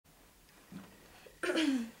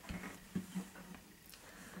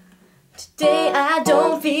Today I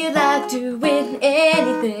don't feel like doing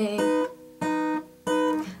anything.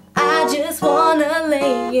 I just wanna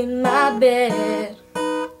lay in my bed.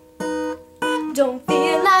 Don't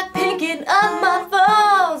feel like picking up my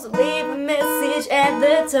phone, so leave a message at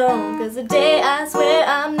the tone. Cause today I swear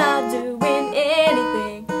I'm not doing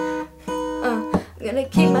anything. I'm gonna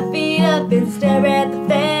keep my feet up and stare at the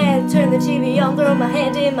fan. Turn the TV on, throw my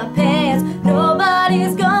hand in my pants.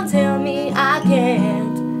 Nobody's gonna tell me I can't.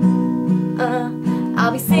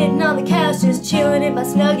 I'll be sitting on the couch just chilling in my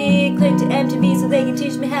snuggie. Click to MTV so they can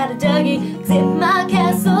teach me how to Dougie. Cause in my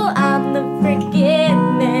castle I'm the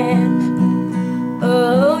freaking man.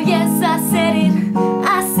 Oh yes, I said it,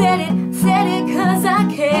 said it cause I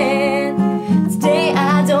can. Today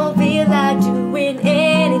I don't feel like doing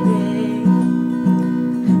anything.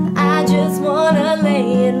 I just wanna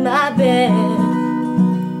lay in my bed.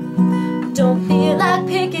 Don't feel like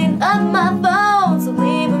picking up my phone, so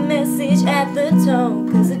leave a message at the tone.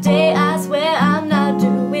 Cause today I swear I'm not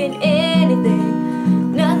doing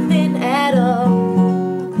anything, nothing at all.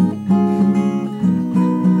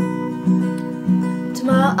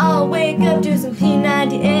 Tomorrow I'll wake up, do some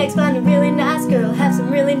P90X, find a really nice girl, have some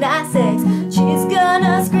really nice sex. She's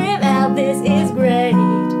gonna scream out, this is great.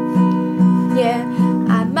 Yeah,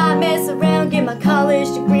 I might mess around, get my college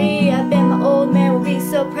degree. I bet my old man will be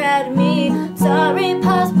so proud of me. Sorry,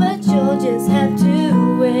 Pops, but you'll just have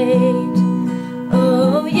to wait.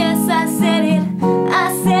 Oh yes, I said it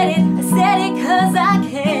cause I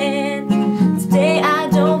can. Today I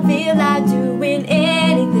don't feel like doing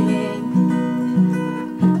anything.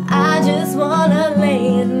 I just wanna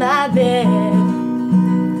lay in my bed.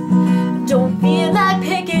 Don't feel like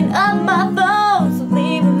picking up my phone, so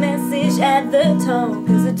leave a message at the tone.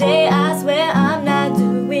 Cause today I swear I'm not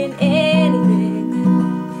doing anything.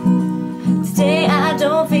 Today I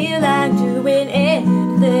don't feel like doing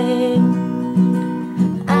anything.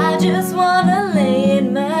 I just wanna lay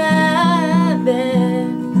in my